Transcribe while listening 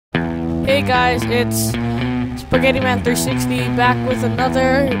Hey guys, it's SpaghettiMan360 back with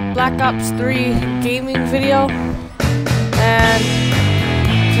another Black Ops 3 gaming video. And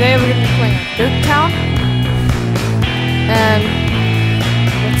today we're going to be playing Nuketown. And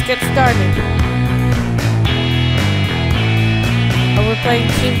let's get started. We're playing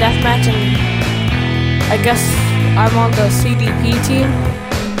Team Deathmatch, and I guess I'm on the CDP team.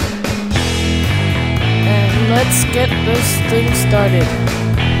 And let's get this thing started.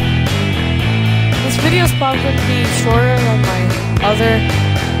 This video is probably going to be shorter than my other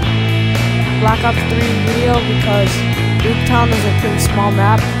Black Ops 3 video because Nuketown is a pretty small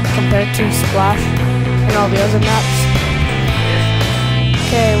map compared to Splash and all the other maps.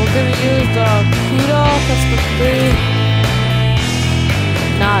 Okay, we're going to use the Kudo, that's the 3,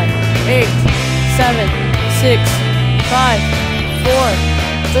 9, 8, 7, 6, 5, 4,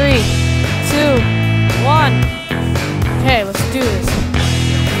 3, 2, 1. Okay, let's do this.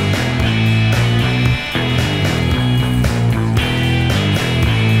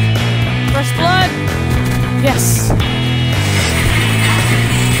 First blood! Yes!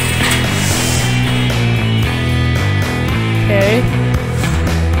 Okay.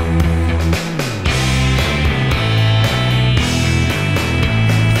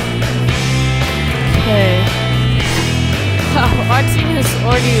 Okay. Wow, our team is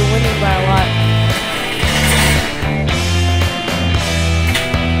already winning by a lot.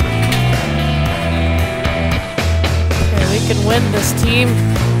 Okay, we can win this team.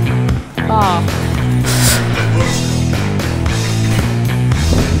 Oh.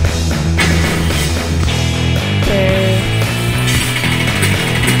 Okay.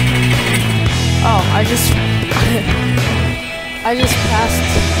 Oh, I just passed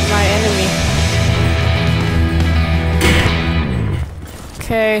my enemy.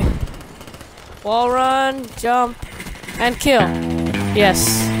 Okay. Wall run, jump, and kill.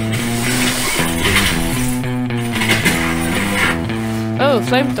 Yes. Oh,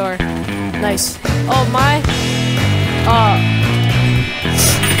 flamethrower. Nice. Oh my.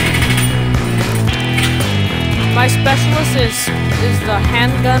 My specialist is the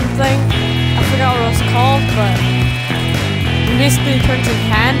handgun thing. I forgot what it's called, but it basically turns your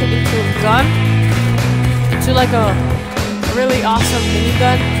hand into a gun, into like a really awesome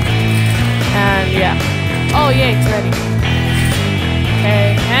minigun. And yeah. Oh yeah, it's ready.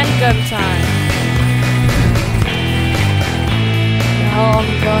 Okay, handgun time. Now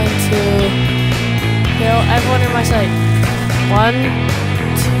I'm going to kill everyone in my sight. 1,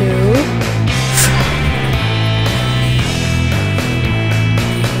 2.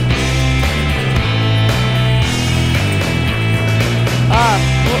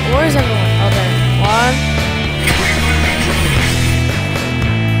 Where is everyone? Oh, there. 1.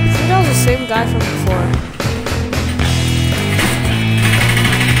 I think that was the same guy from before.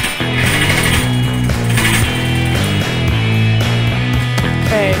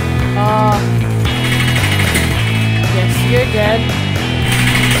 Okay. Yes, you're dead.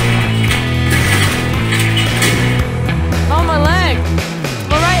 Oh, my leg!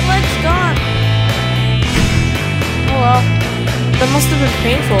 My right leg's gone! Oh well. That must have been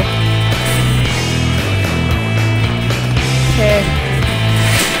painful. Okay.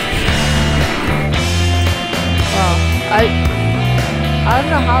 Wow. I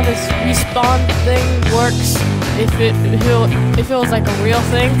don't know how this respawn thing works. If it was like a real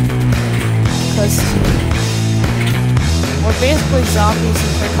thing, because we're basically zombies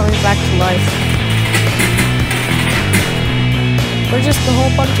and they're coming back to life. We're just a whole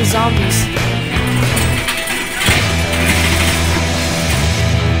bunch of zombies.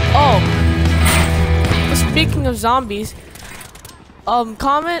 Oh, speaking of zombies,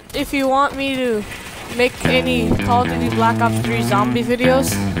 comment if you want me to make any Call of Duty Black Ops 3 zombie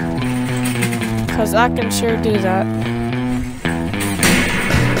videos, cause I can sure do that.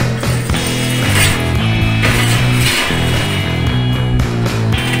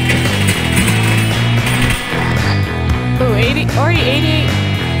 Oh, 80, already 88.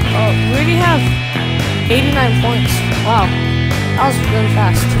 Oh, we already have 89 points. Wow. That was really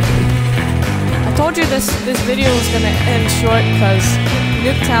fast. I told you this video was gonna end short because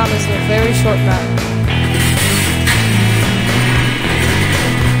Nuketown is a very short map.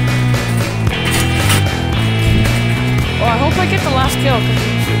 Oh, I hope I get the last kill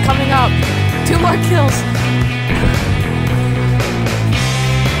because it's coming up. 2 more kills.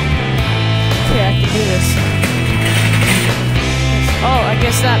 Okay, I can do this. Oh, I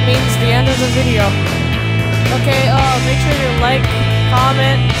guess that means the end of the video. Okay, make sure to like,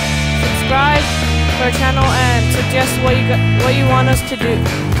 comment, subscribe to our channel, and suggest what you want us to do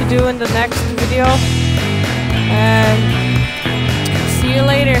in the next video. And see you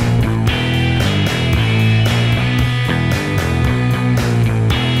later.